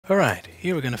Alright,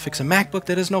 here we're going to fix a MacBook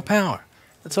that has no power.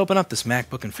 Let's open up this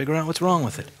MacBook and figure out what's wrong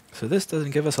with it. So this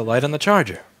doesn't give us a light on the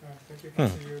charger.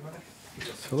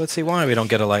 So let's see why we don't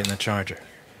get a light in the charger.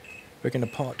 We're going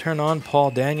to turn on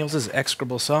Paul Daniels'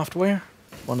 execrable software.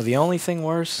 One of the only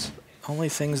things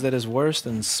that is worse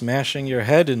than smashing your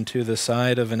head into the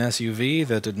side of an SUV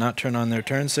that did not turn on their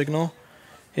turn signal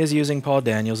is using Paul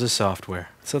Daniels' software.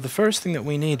 So the first thing that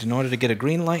we need in order to get a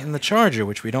green light in the charger,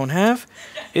 which we don't have,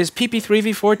 is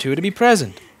PP3V42 to be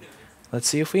present. Let's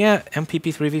see if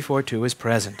MPP3V42 is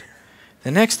present.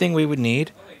 The next thing we would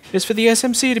need is for the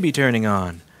SMC to be turning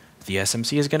on. The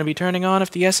SMC is going to be turning on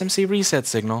if the SMC reset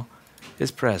signal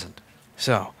is present.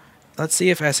 So, let's see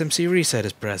if SMC reset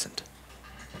is present.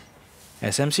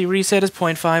 SMC reset is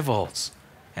 0.5 volts.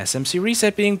 SMC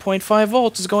reset being 0.5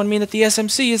 volts is going to mean that the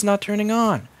SMC is not turning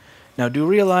on. Now do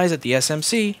realize that the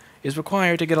SMC is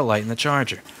required to get a light in the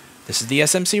charger. This is the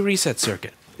SMC reset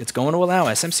circuit. It's going to allow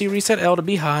SMC reset L to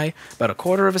be high about a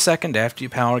quarter of a second after your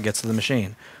power gets to the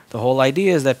machine. The whole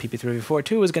idea is that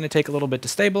PP3V42 is going to take a little bit to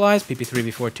stabilize.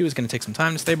 PP3V42 is going to take some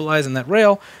time to stabilize in that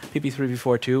rail.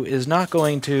 PP3V42 is not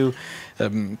going to...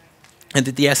 and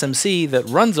that the SMC that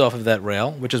runs off of that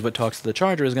rail, which is what talks to the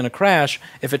charger, is going to crash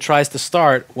if it tries to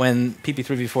start when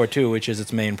PP3V42, which is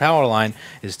its main power line,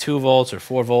 is 2 volts or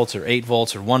 4 volts or 8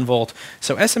 volts or 1 volt.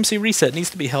 So SMC reset needs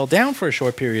to be held down for a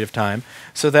short period of time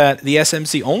so that the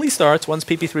SMC only starts once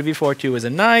PP3V42 is a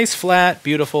nice, flat,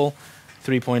 beautiful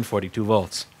 3.42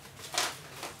 volts.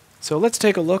 So let's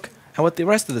take a look at what the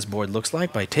rest of this board looks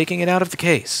like by taking it out of the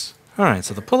case. Alright,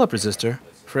 so the pull-up resistor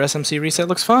for SMC reset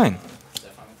looks fine.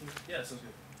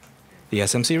 The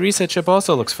SMC reset chip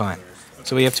also looks fine.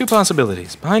 So we have two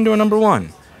possibilities. Behind door number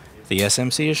 1, the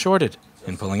SMC is shorted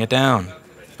and pulling it down.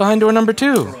 Behind door number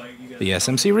 2, the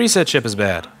SMC reset chip is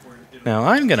bad. Now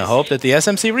I'm going to hope that the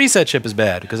SMC reset chip is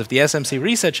bad, because if the SMC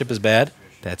reset chip is bad,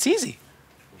 that's easy.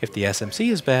 If the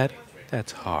SMC is bad,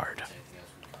 that's hard.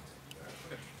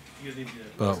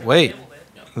 But wait,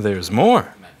 there's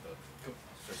more.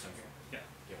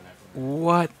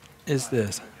 What is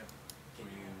this?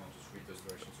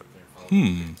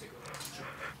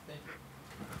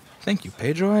 Thank you,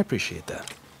 Pedro. I appreciate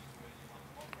that.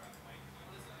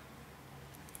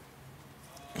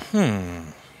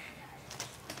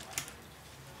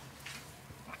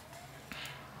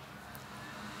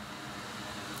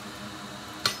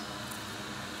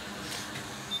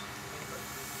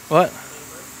 What?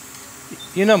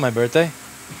 You know my birthday.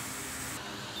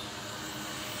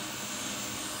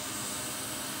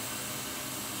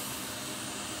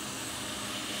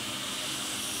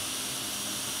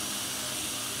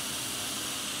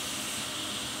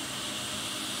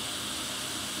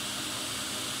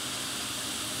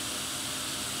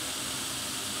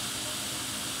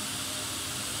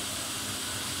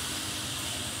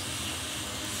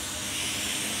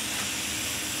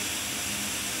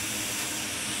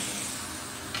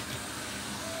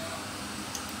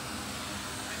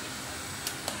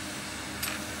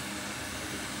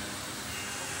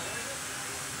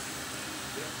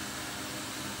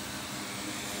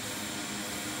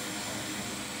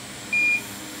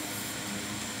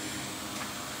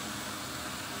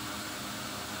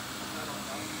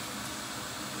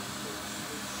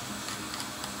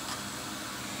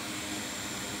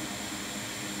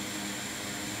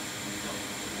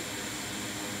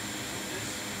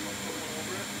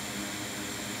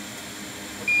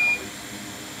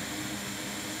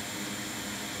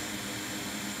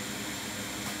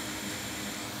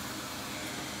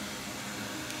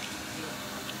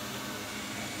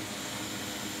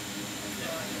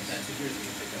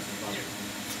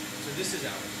 So this is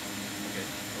ours. Okay.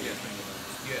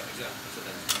 Yeah, exactly. So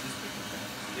that's this picture.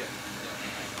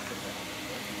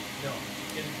 No,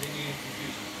 then you get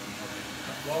confusion.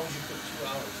 Why would you put 2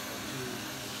 hours?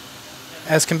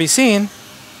 As can be seen,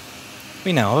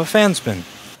 we now have a fan spin.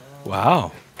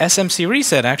 Wow. SMC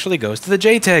reset actually goes to the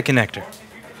JTAG connector.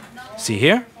 See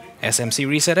here? SMC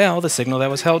reset L, the signal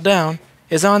that was held down,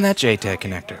 is on that JTAG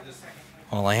connector.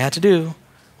 All I had to do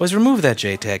was remove that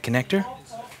JTAG connector,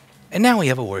 and now we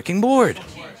have a working board.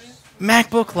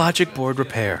 MacBook Logic Board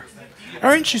Repair.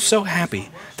 Aren't you so happy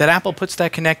that Apple puts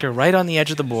that connector right on the edge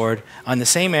of the board, on the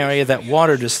same area that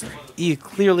water just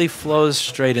clearly flows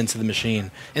straight into the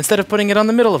machine, instead of putting it on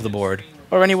the middle of the board,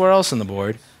 or anywhere else on the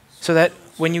board, so that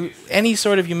when any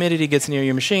sort of humidity gets near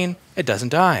your machine, it doesn't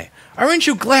die. Aren't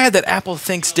you glad that Apple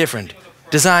thinks different,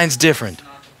 designs different,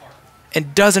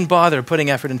 and doesn't bother putting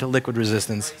effort into liquid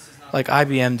resistance like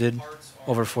IBM did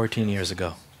over 14 years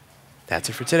ago? That's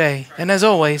it for today, and as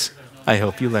always, I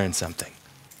hope you learned something.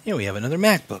 Here we have another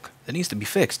MacBook that needs to be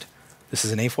fixed. This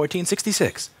is an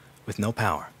A1466 with no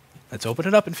power. Let's open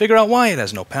it up and figure out why it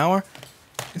has no power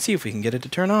and see if we can get it to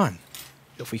turn on.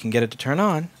 If we can get it to turn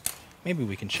on, maybe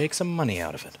we can shake some money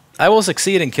out of it. I will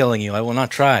succeed in killing you. I will not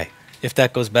try if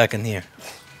that goes back in here.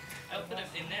 I'll put it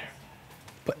in there.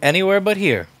 But anywhere but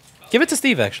here. Give it to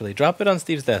Steve, actually. Drop it on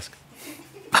Steve's desk.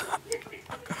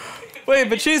 Wait,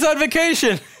 but she's on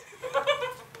vacation.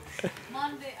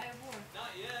 Monday I work. Not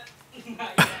yet.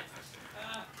 Not yet.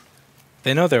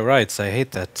 They know their rights. I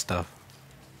hate that stuff.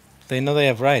 They know they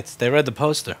have rights. They read the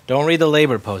poster. Don't read the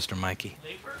labor poster, Mikey.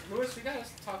 Labor? Louis, we gotta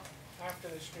talk after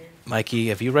the stream. Mikey,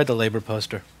 have you read the labor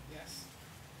poster? Yes.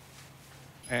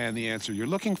 And the answer you're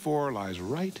looking for lies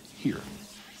right here.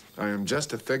 I am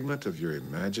just a figment of your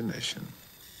imagination.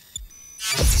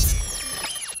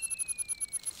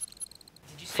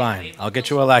 Fine. I'll get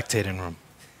you a lactating room.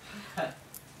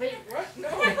 Wait, what? No.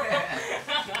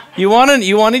 You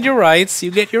wanted your rights.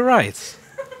 You get your rights.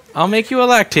 I'll make you a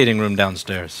lactating room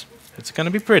downstairs. It's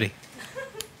gonna be pretty.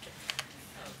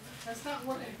 That's not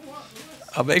what I want, Louis.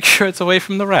 I'll make sure it's away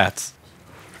from the rats.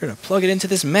 We're gonna plug it into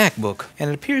this MacBook, and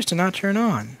it appears to not turn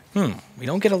on. We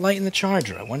don't get a light in the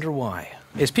charger. I wonder why.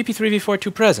 Is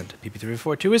PP3V42 present?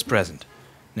 PP3V42 is present.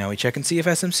 Now we check and see if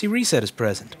SMC reset is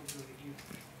present.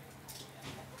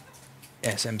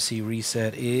 SMC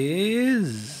reset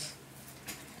is...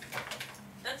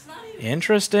 That's not even...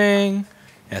 Interesting.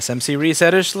 SMC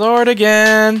reset is short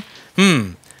again.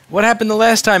 What happened the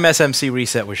last time SMC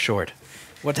reset was short?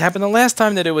 What happened the last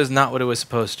time that it was not what it was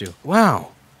supposed to?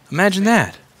 Wow. Imagine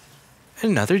that.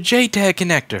 Another JTAG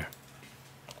connector.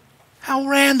 How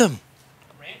random.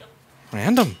 Random.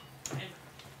 Random.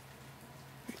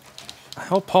 I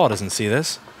hope Paul doesn't see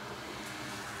this.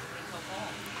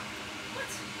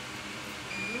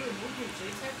 You removed your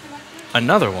JTAG connector?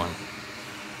 Another one.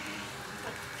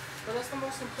 But that's the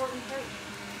most important thing.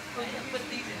 I didn't put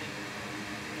these in it.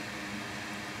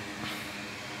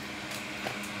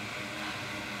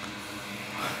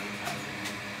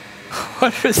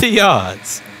 What are the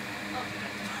odds?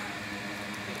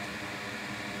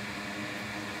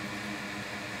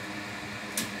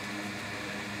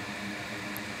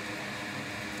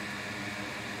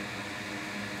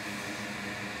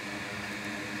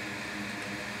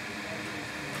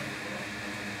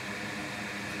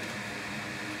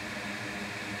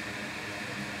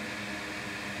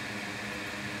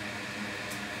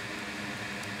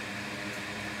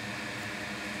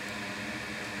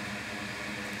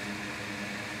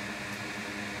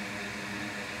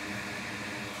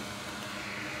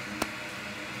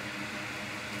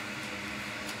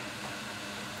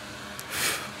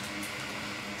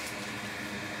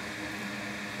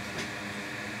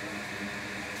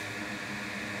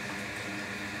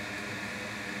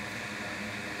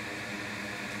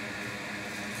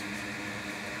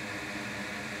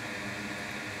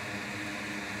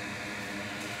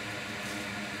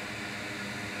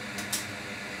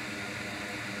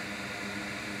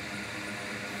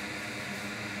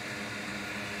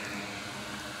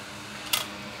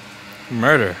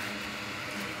 Murder.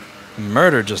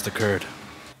 Murder just occurred.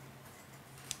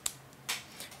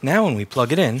 Now when we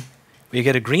plug it in, we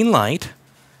get a green light,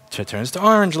 so it turns to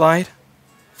orange light,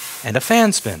 and a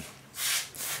fan spin.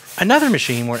 Another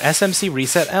machine where SMC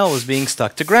Reset L was being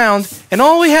stuck to ground, and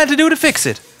all we had to do to fix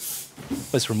it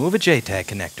was remove a JTAG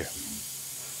connector.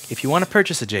 If you want to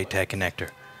purchase a JTAG connector,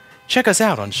 check us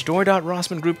out on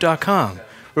store.rossmangroup.com,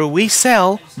 where we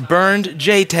sell burned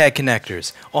JTAG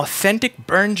connectors, authentic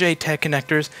burned JTAG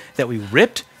connectors that we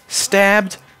ripped,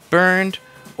 stabbed, burned,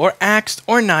 or axed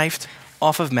or knifed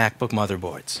off of MacBook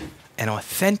motherboards. An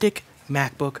authentic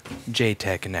MacBook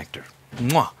JTAG connector.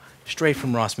 Mwah! Straight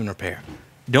from Rossman Repair.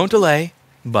 Don't delay,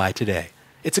 buy today.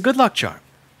 It's a good luck charm.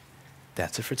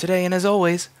 That's it for today, and as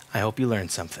always, I hope you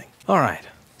learned something. Alright,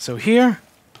 so here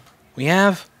we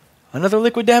have another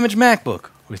liquid damage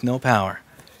MacBook with no power.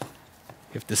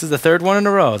 If this is the third one in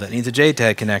a row that needs a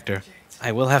JTAG connector,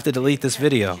 I will have to delete this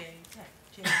video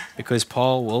because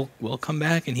Paul will come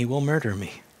back and he will murder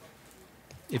me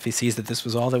if he sees that this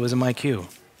was all that was in my queue.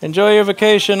 Enjoy your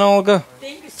vacation, Olga.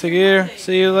 Tagir,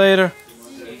 see you later.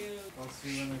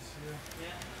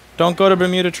 Don't go to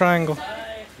Bermuda Triangle.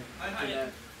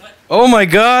 Oh my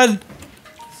God!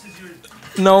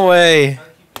 No way.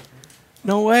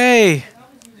 No way.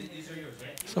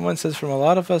 Someone says from a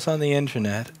lot of us on the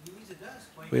internet,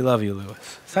 we love you, Louis.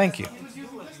 Thank you.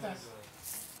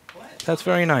 That's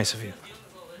very nice of you.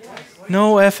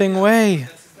 No effing way.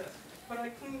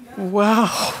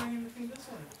 Wow.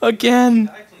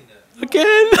 Again.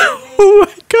 Again. Oh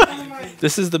my God.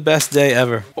 This is the best day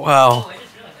ever. Wow.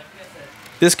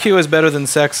 This queue is better than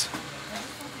sex.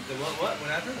 What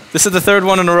happened? This is the third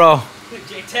one in a row.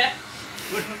 JTAG?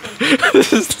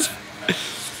 This is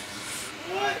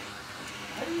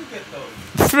get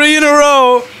those? 3 in a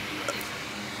row.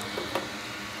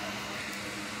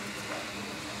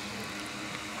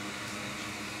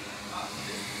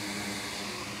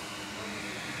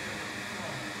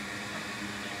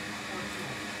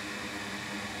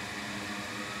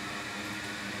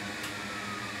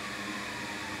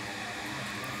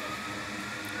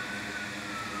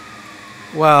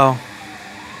 Wow.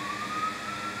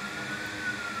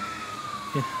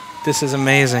 Yeah, this is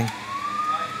amazing.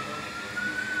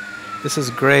 This is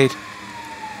great.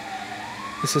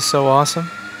 This is so awesome.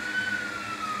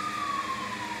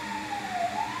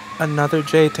 Another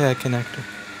JTAG connector.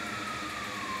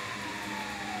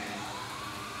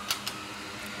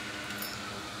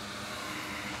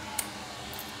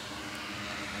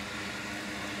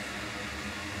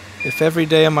 If every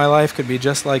day of my life could be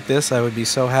just like this, I would be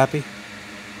so happy.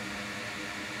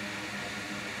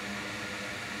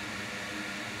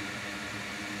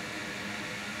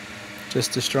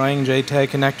 Just destroying JTAG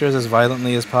connectors as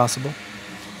violently as possible.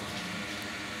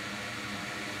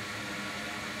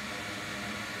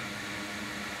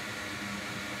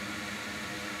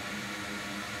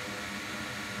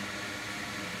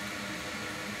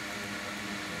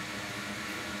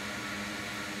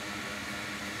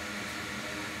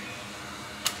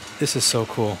 This is so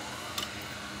cool.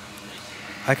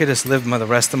 I could just live the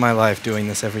rest of my life doing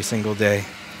this every single day.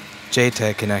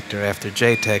 JTAG connector after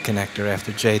JTAG connector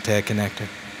after JTAG connector.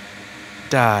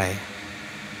 Die.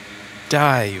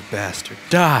 Die, you bastard.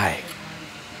 Die.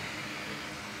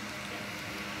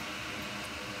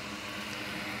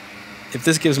 If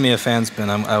this gives me a fan spin,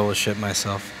 I will shit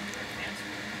myself.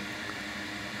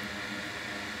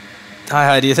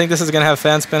 Hi, do you think this is going to have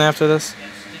fan spin after this?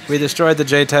 We destroyed the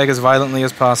JTAG as violently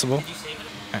as possible.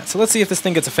 Alright, so let's see if this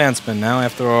thing gets a fan spin now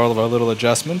after all of our little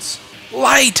adjustments.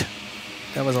 Light!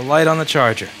 That was a light on the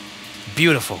charger.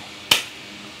 Beautiful.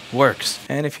 Works.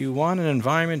 And if you want an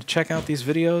environment to check out these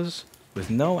videos with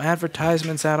no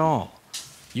advertisements at all,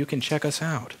 you can check us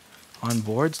out on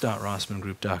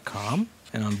boards.rossmangroup.com.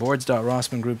 And on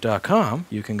boards.rossmangroup.com,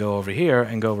 you can go over here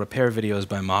and go repair videos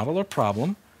by model or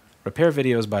problem, repair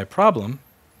videos by problem.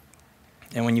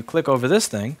 And when you click over this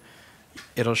thing,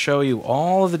 it'll show you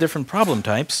all of the different problem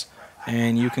types.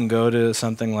 And you can go to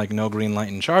something like no green light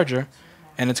in charger,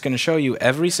 and it's going to show you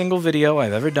every single video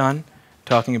I've ever done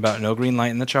talking about no green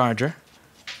light in the charger,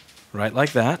 right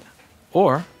like that.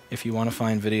 Or if you want to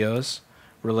find videos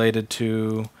related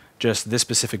to just this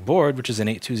specific board, which is an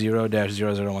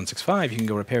 820-00165, you can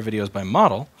go repair videos by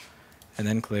model, and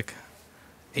then click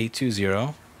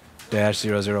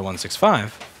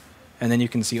 820-00165, and then you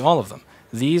can see all of them.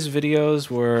 These videos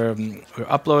were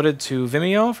uploaded to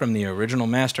Vimeo from the original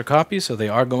master copy, so they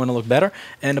are going to look better.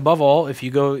 And above all, if you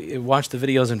go watch the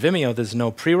videos in Vimeo, there's no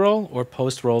pre-roll or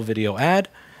post-roll video ad.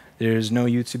 There's no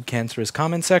YouTube cancerous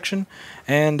comment section.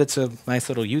 And it's a nice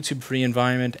little YouTube-free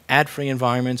environment, ad-free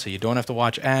environment, so you don't have to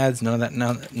watch ads, none of that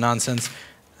nonsense.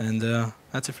 And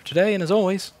that's it for today. And as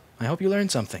always, I hope you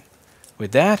learned something.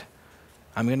 With that,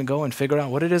 I'm going to go and figure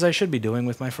out what it is I should be doing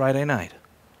with my Friday night.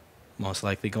 Most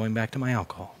likely going back to my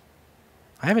alcohol.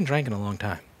 I haven't drank in a long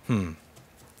time.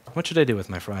 What should I do with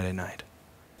my Friday night?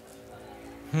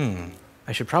 I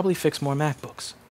should probably fix more MacBooks.